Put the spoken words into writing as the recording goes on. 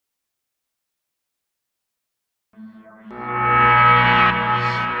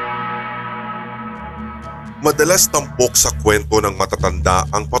Madalas tampok sa kwento ng matatanda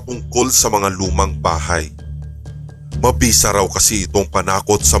ang patungkol sa mga lumang bahay. Mabisa raw kasi itong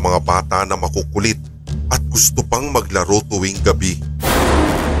panakot sa mga bata na makukulit at gusto pang maglaro tuwing gabi.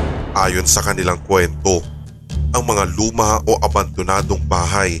 Ayon sa kanilang kwento, ang mga luma o abandonadong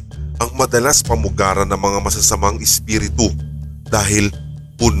bahay ang madalas pamugaran ng mga masasamang espiritu dahil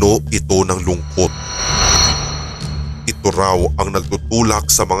puno ito ng lungkot. Ito raw ang nagtutulak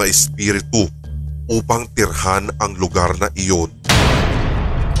sa mga espiritu upang tirhan ang lugar na iyon.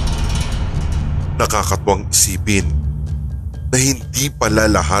 Nakakatuwang isipin na hindi pala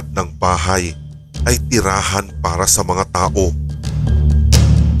lahat ng bahay ay tirahan para sa mga tao.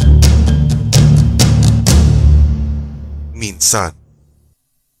 Minsan,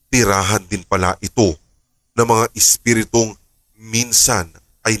 tirahan din pala ito ng mga espiritong minsan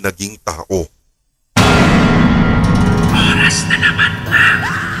ay naging tao. Oras na naman na.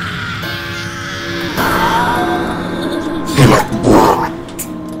 Hilakbot.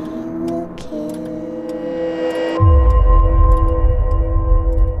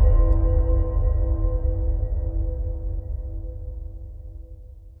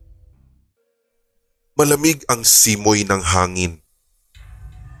 Malamig ang simoy ng hangin.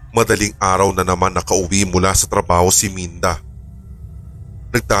 Madaling araw na naman nakauwi mula sa trabaho si Minda.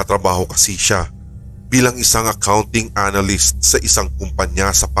 Nagtatrabaho kasi siya bilang isang accounting analyst sa isang kumpanya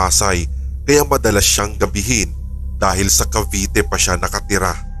sa Pasay, kaya madalas siyang gabihin dahil sa Cavite pa siya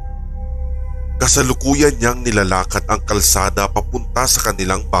nakatira. Kasalukuyan niyang nilalakad ang kalsada papunta sa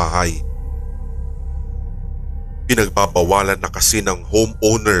kanilang bahay. Pinagbabawalan na kasi ng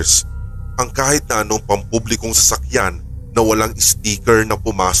homeowners ang kahit na anong pampublikong sasakyan na walang sticker na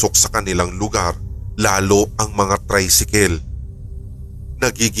pumasok sa kanilang lugar, lalo ang mga tricycle.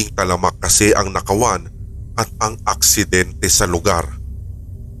 Nagiging talamak kasi ang nakawan at ang aksidente sa lugar.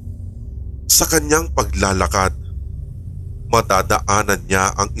 Sa kanyang paglalakad, madadaanan niya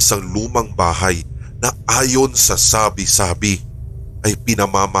ang isang lumang bahay na ayon sa sabi-sabi ay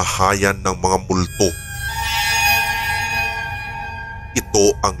pinamamahayan ng mga multo.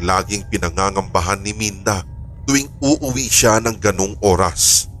 Ito ang laging pinangangambahan ni Minda tuwing uuwi siya ng ganong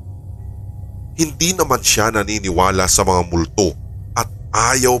oras. Hindi naman siya naniniwala sa mga multo at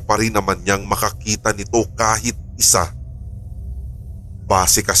ayaw pa rin naman niyang makakita nito kahit isa.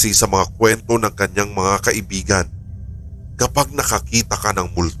 Base kasi sa mga kwento ng kanyang mga kaibigan, kapag nakakita ka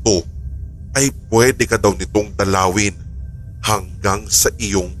ng multo, ay pwede ka daw nitong dalawin hanggang sa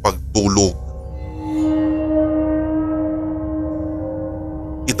iyong pagtulog.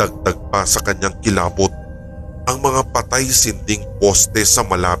 Idagdag pa sa kanyang kilabot ang mga patay sinding poste sa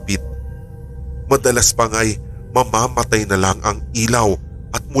malapit. Madalas pa nga'y mamamatay na lang ang ilaw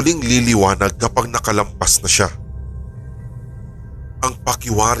at muling liliwanag kapag nakalampas na siya. Ang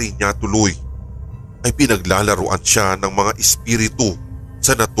pakiwari niya tuloy ay pinaglalaruan siya ng mga espiritu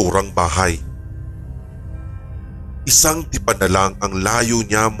sa naturang bahay. Isang tipan na lang ang layo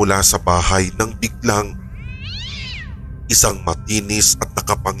niya mula sa bahay nang biglang isang matinis at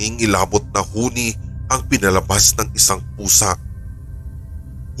nakapangingilabot na huni ang pinalabas ng isang pusa.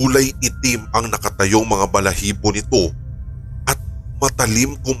 Kulay itim ang nakatayong mga balahibo nito at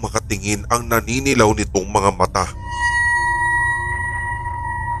matalim kung makatingin ang naninilaw nitong mga mata.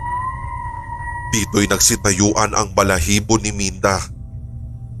 Dito'y nagsitayuan ang balahibo ni Minda.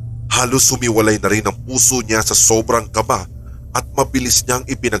 Halos sumiwalay na rin ang puso niya sa sobrang kaba at mabilis niyang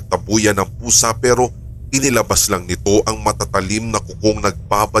ipinagtabuyan ng pusa, pero inilabas lang nito ang matatalim na kukong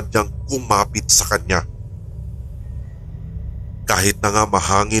nagbabadyang kumapit sa kanya. Kahit na nga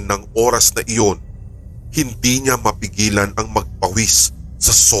mahangin ng oras na iyon, hindi niya mapigilan ang magpawis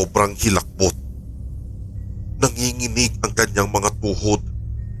sa sobrang hilakbot. Nanginginig ang kanyang mga tuhod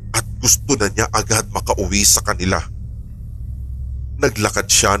at gusto na niya agad makauwi sa kanila.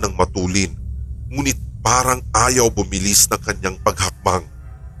 Naglakad siya ng matulin, ngunit parang ayaw bumilis ng kanyang paghakbang.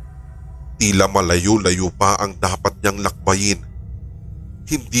 Tila malayo-layo pa ang dapat niyang lakbayin.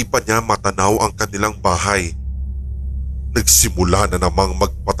 Hindi pa niya matanaw ang kanilang bahay. Nagsimula na namang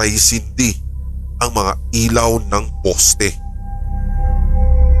magpatay-sindi ang mga ilaw ng poste.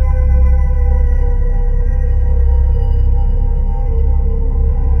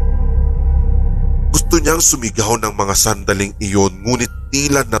 Gusto niyang sumigaw ng mga sandaling iyon, ngunit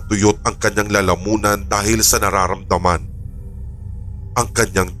tila natuyot ang kanyang lalamunan dahil sa nararamdaman. Ang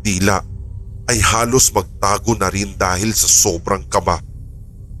kanyang dila ay halos magtago na rin dahil sa sobrang kaba.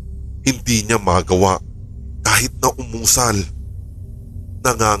 Hindi niya magawa kahit na umusal.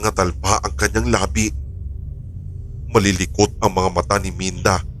 Nangangatal pa ang kanyang labi. Malilikot ang mga mata ni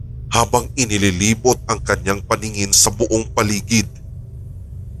Minda habang inililibot ang kanyang paningin sa buong paligid.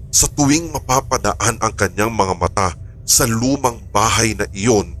 Sa tuwing mapapadaan ang kanyang mga mata sa lumang bahay na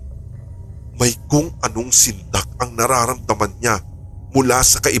iyon, may kung anong sindak ang nararamdaman niya mula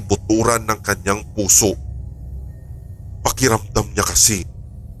sa kaibuturan ng kanyang puso. Pakiramdam niya kasi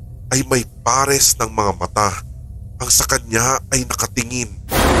ay may pares ng mga mata ang sa kanya ay nakatingin.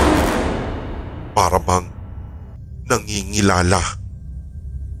 Para bang nangingilala,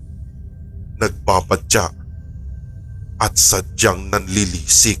 nagbabadya at sadyang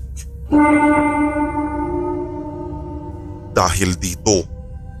nanlilisik. Dahil dito,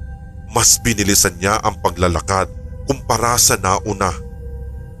 mas binilisan niya ang paglalakad kumpara sa nauna.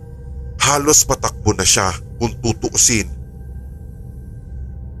 Halos patakbo na siya kung tutuusin.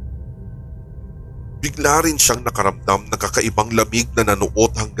 Bigla rin siyang nakaramdam ng kakaibang lamig na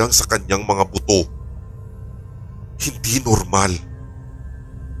nanuot hanggang sa kanyang mga buto. Hindi normal.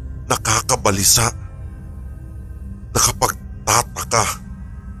 Nakakabalisa. Nakapagtataka.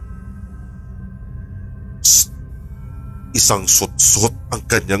 Psst! Isang sutsot ang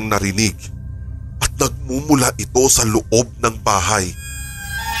kanyang narinig at nagmumula ito sa loob ng bahay.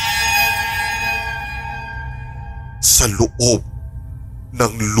 Sa loob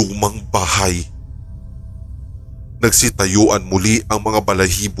ng lumang bahay. Nagsitayuan muli ang mga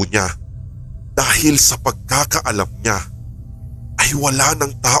balahibo niya dahil sa pagkakaalam niya ay wala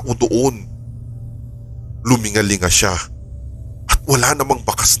ng tao doon. Lumingalinga siya at wala namang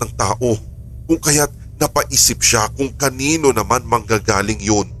bakas ng tao, kung kaya't napaisip siya kung kanino naman manggagaling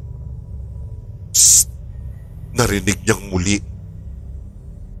yun. Psst! Narinig niyang muli.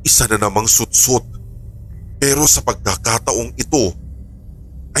 Isa na namang sutsot, pero sa pagkakataong ito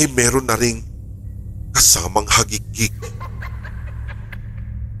ay meron na ring kasamang hagikik.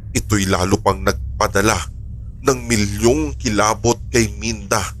 Ito'y lalo pang nagpadala ng milyong kilabot kay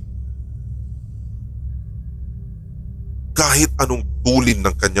Minda. Kahit anong tulin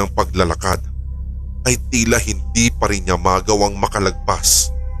ng kanyang paglalakad, ay tila hindi pa rin niya magawang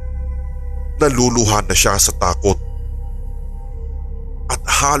makalagpas. Naluluhan na siya sa takot at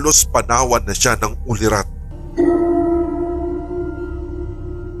halos panawan na siya ng ulirat.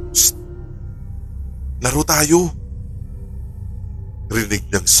 Psst! Laro tayo! Rinig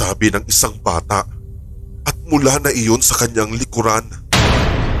niyang sabi ng isang bata at mula na iyon sa kanyang likuran.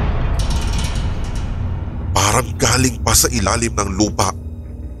 Parang galing pa sa ilalim ng lupa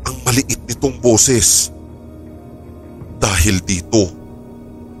ang maliit nitong boses. Dahil dito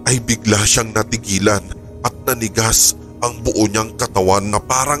ay bigla siyang natigilan at nanigas ang buo niyang katawan na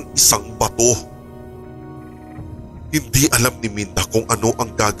parang isang bato. Hindi alam ni Minda kung ano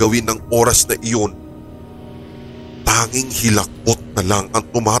ang gagawin ng oras na iyon. Tanging hilakbot na lang ang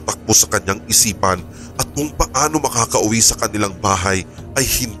tumatakbo sa kanyang isipan at kung paano makakauwi sa kanilang bahay ay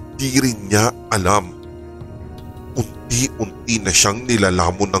hindi rin niya alam. Unti-unti na siyang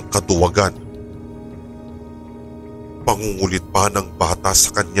nilalamon ng kaduwagan. Pangungulit pa ng bata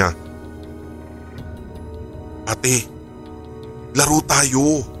sa kanya. Ate, laro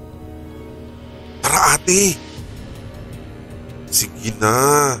tayo. Tara ate. Sige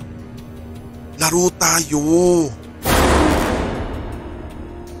na. Laro tayo.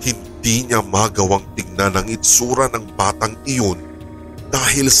 Hindi niya magawang tingnan ang itsura ng batang iyon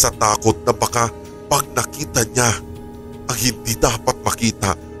dahil sa takot na baka pag nakita niya ang hindi dapat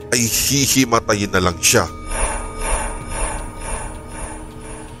makita ay hihimatayin na lang siya.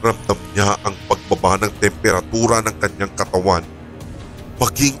 Ramdam niya ang pagbaba ng temperatura ng kanyang katawan.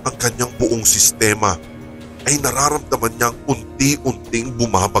 Maging ang kanyang buong sistema ay nararamdaman niyang unti-unting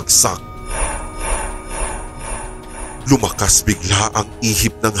bumabagsak. Lumakas bigla ang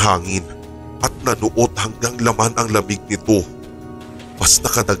ihip ng hangin at nanuot hanggang laman ang lamig nito. Mas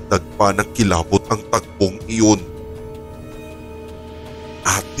nakadagdag pa ng kilabot ang tagbong iyon.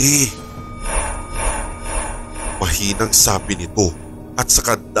 Ate! Mahinang sabi nito at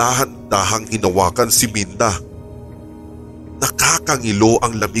saka dahan-dahang hinawakan si Minda. Nakakangilo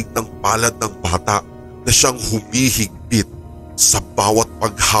ang lamig ng palad ng bata na siyang humihigpit sa bawat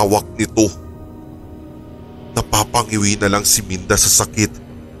paghawak nito. Napapangiwi na lang si Minda sa sakit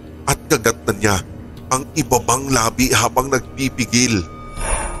at kagat na niya ang ibabang labi habang nagpipigil.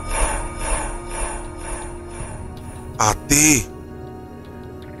 Ate,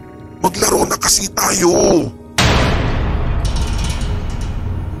 maglaro na kasi tayo.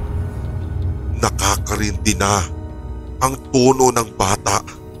 Nakakarindi na ang tono ng bata.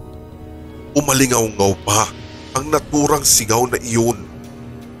 Umalingaw-ngaw pa ang naturang sigaw na iyon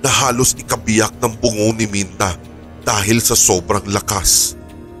na halos ikabiyak ng bungo ni Minda dahil sa sobrang lakas.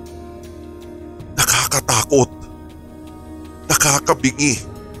 Nakakatakot, nakakabingi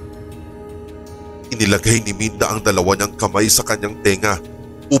Inilagay ni Minda ang dalawa niyang kamay sa kanyang tenga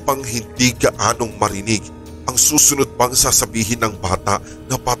upang hindi gaanong marinig ang susunod pang sasabihin ng bata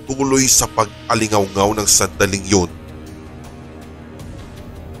na patuloy sa pag-alingaw-ngaw ng sandaling yun.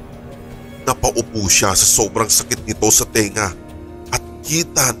 Napaupo siya sa sobrang sakit nito sa tenga at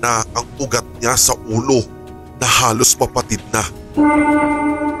kita na ang ugat niya sa ulo na halos mapatid na.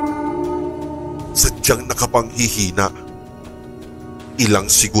 Sadyang nakapanghihina. Ilang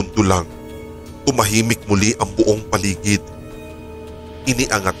segundo lang, tumahimik muli ang buong paligid.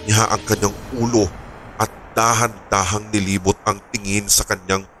 Iniangat niya ang kanyang ulo at dahan-dahang nilibot ang tingin sa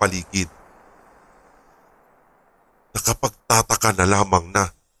kanyang paligid. Nakapagtataka na lamang na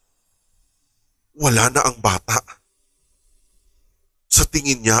wala na ang bata. Sa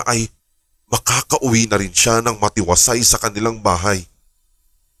tingin niya ay makakauwi na rin siya ng matiwasay sa kanilang bahay.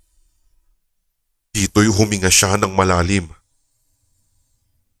 Dito'y huminga siya ng malalim.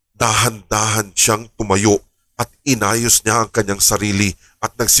 Dahan-dahan siyang tumayo at inayos niya ang kanyang sarili at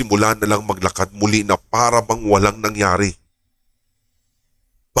nagsimula na lang maglakad muli na para bang walang nangyari.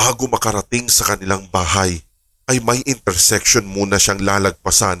 Bago makarating sa kanilang bahay ay may intersection muna siyang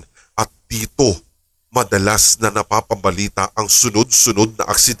lalagpasan at dito madalas na napapabalita ang sunod-sunod na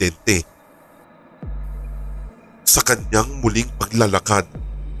aksidente. Sa kanyang muling paglalakad,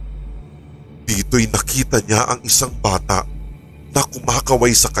 dito'y nakita niya ang isang bata na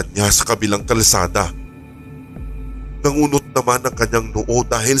kumakaway sa kanya sa kabilang kalsada. Nangunot naman ang kanyang noo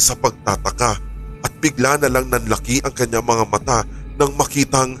dahil sa pagtataka at bigla na lang nanlaki ang kanyang mga mata nang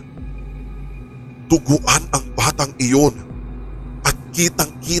makitang duguan ang batang iyon at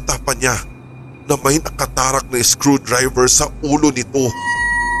kitang-kita pa niya na may nakatarak na screwdriver sa ulo nito.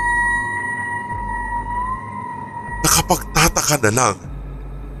 Nakapagtataka na lang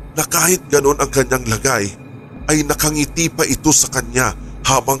na kahit ganon ang kanyang lagay ay nakangiti pa ito sa kanya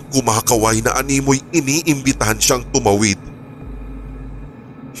habang kumakaway na animoy iniimbitahan siyang tumawid.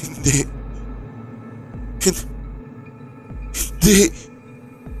 Hindi.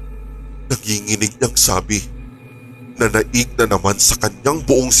 Nanginginig niyang sabi na naig na naman sa kanyang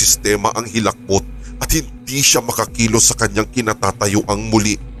buong sistema ang hilakbot at hindi siya makakilos sa kanyang kinatatayuang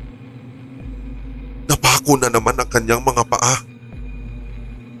muli. Napako na naman ang kanyang mga paa.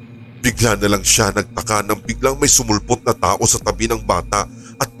 Bigla na lang siya nagtaka nang biglang may sumulpot na tao sa tabi ng bata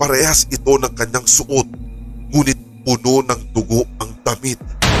at parehas ito ng kanyang suot, ngunit puno ng dugo ang damit.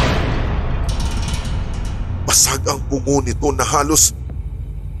 Basag ang bungo nito na halos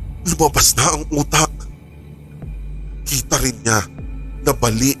lumabas na ang utak. Kita rin niya na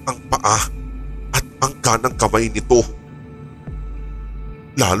bali ang paa at ang kanang kamay nito.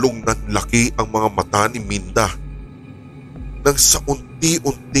 Lalong nanlaki ang mga mata ni Minda nang sa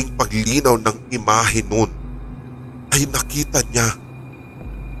unti-unting paglinaw ng imahe nun ay nakita niya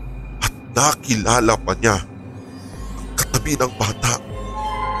at nakilala pa niya ang katabi ng bata.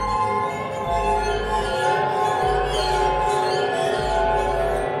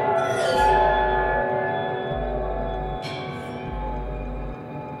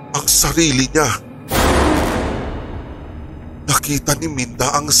 Ang sarili niya. Nakita ni Minda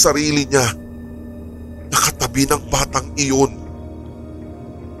ang sarili niya nakatabi ng batang iyon.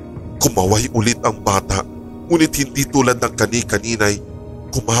 Kumaway ulit ang bata, ngunit hindi tulad ng kani-kaninay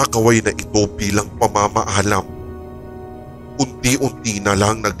kumakaway na ito bilang pamamaalam. Unti-unti na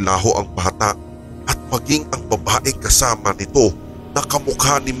lang naglaho ang bata at maging ang babaeng kasama nito na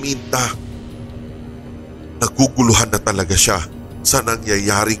kamukha ni Minda. Naguguluhan na talaga siya sa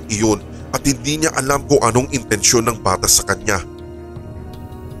nangyayaring iyon at hindi niya alam kung anong intensyon ng bata sa kanya.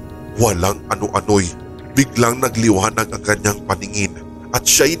 Walang ano-ano'y biglang nagliwanag ang kanyang paningin at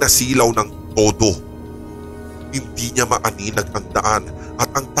siya'y nasilaw ng todo. Hindi niya maaninag ang daan at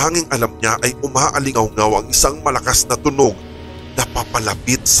ang tanging alam niya ay umaalingaw-ngaw ang isang malakas na tunog na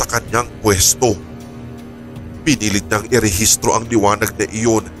papalapit sa kanyang pwesto. Pinilit niyang irehistro ang liwanag na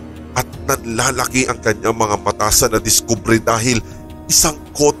iyon at nanlalaki ang kanyang mga mata sa nadiskubre dahil isang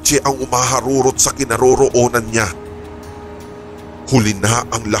kotse ang umaharurot sa kinaroroonan niya. Huli na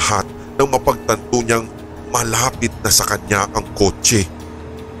ang lahat nang mapagtanto niyang malapit na sa kanya ang kotse.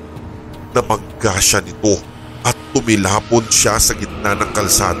 Namangga siya nito at tumilapon siya sa gitna ng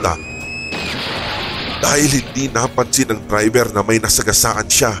kalsada. Dahil hindi napansin ng driver na may nasagasaan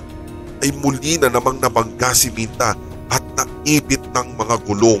siya, ay muli na namang nabangga si Minda at naipit ng mga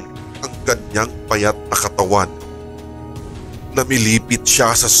gulong ang kanyang payat na katawan. Namilipit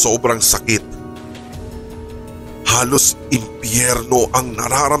siya sa sobrang sakit. Halos impyerno ang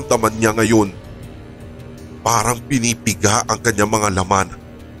nararamdaman niya ngayon. Parang pinipiga ang kanyang mga laman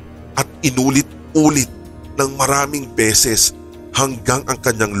at inulit-ulit ng maraming beses hanggang ang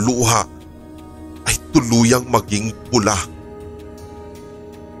kanyang luha ay tuluyang maging pula.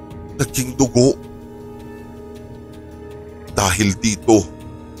 Naging dugo. Dahil dito,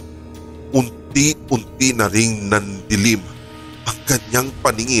 unti-unti na ring nandilim ang kanyang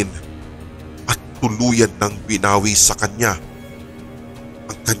paningin at tuluyan ng binawi sa kanya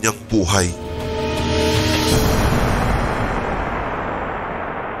ang kanyang buhay.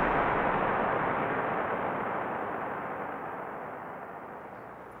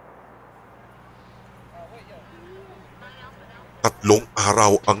 Tatlong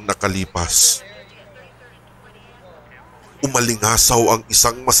araw ang nakalipas. Umalingasaw ang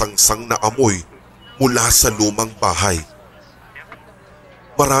isang masangsang na amoy mula sa lumang bahay.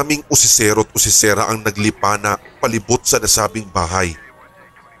 Maraming usisero at usisera ang naglipana palibot sa nasabing bahay.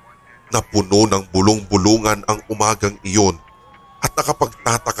 Napuno ng bulong-bulungan ang umagang iyon at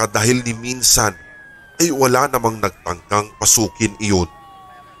nakapagtataka dahil ni minsan ay wala namang nagtangkang pasukin iyon.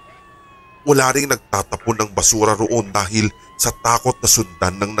 Wala ring nagtatapon ng basura roon dahil sa takot na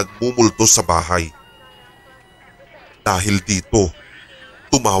sundan ng nagmumulto sa bahay. Dahil dito,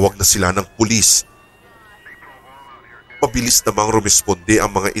 tumawag na sila ng pulis. Mabilis namang rumisponde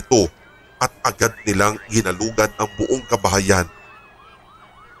ang mga ito at agad nilang ginalugad ang buong kabahayan.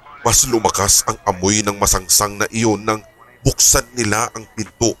 Mas lumakas ang amoy ng masangsang na iyon nang buksan nila ang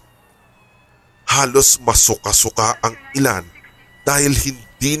pinto. Halos masuka-suka ang ilan dahil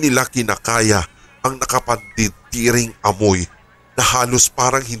hindi nila kinakaya ang nakapanditiring amoy na halos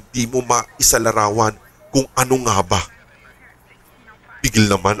parang hindi mo maisalarawan kung ano nga ba. Bigil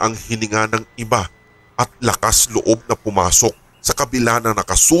naman ang hininga ng iba at lakas loob na pumasok sa kabila ng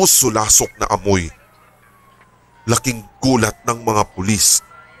nakasusulasok na amoy. Laking gulat ng mga pulis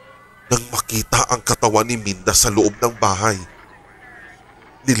nang makita ang katawan ni Minda sa loob ng bahay.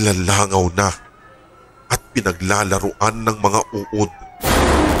 Nilalangaw na at pinaglalaruan ng mga uod.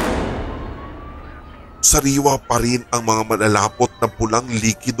 Sariwa pa rin ang mga malalapot na pulang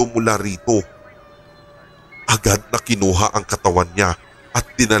likido mula rito. Agad na kinuha ang katawan niya at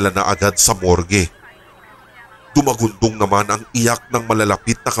dinala na agad sa morgue. Dumagundong naman ang iyak ng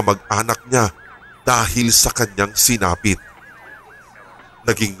malalapit na kamag-anak niya dahil sa kanyang sinapit.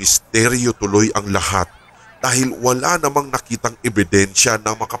 Naging misteryo tuloy ang lahat dahil wala namang nakitang ebidensya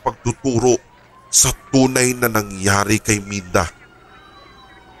na makapagtuturo sa tunay na nangyari kay Minda.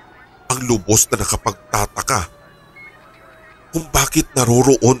 Ang lubos na nakapagtataka kung bakit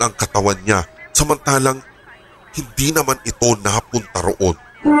naroroon ang katawan niya samantalang hindi naman ito napunta roon.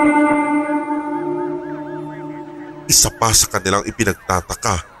 Isa pa sa kanilang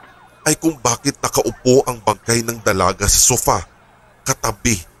ipinagtataka ay kung bakit nakaupo ang bangkay ng dalaga sa sofa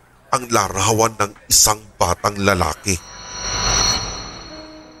katabi ang larawan ng isang batang lalaki.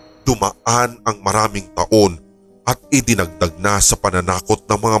 Dumaan ang maraming taon at idinagdag na sa pananakot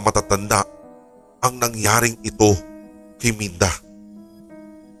ng mga matatanda ang nangyaring ito kay Minda.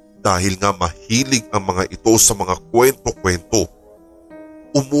 Dahil nga mahilig ang mga ito sa mga kwento-kwento,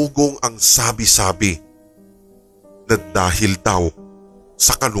 umugong ang sabi-sabi na dahil daw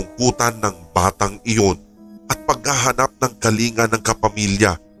sa kalungkutan ng batang iyon at paghahanap ng kalinga ng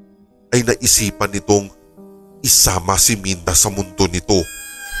kapamilya ay naisipan nitong isama si Minda sa mundo nito.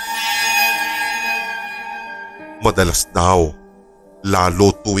 Madalas daw, lalo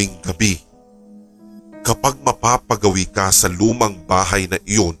tuwing gabi, kapag mapapagawi ka sa lumang bahay na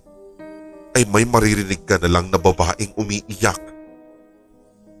iyon, ay may maririnig ka na lang na babaeng umiiyak.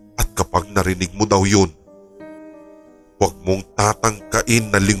 At kapag narinig mo daw yun, huwag mong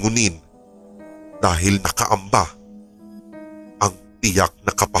tatangkain na lingunin dahil nakaamba ang tiyak na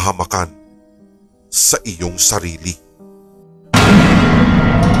kapahamakan sa iyong sarili.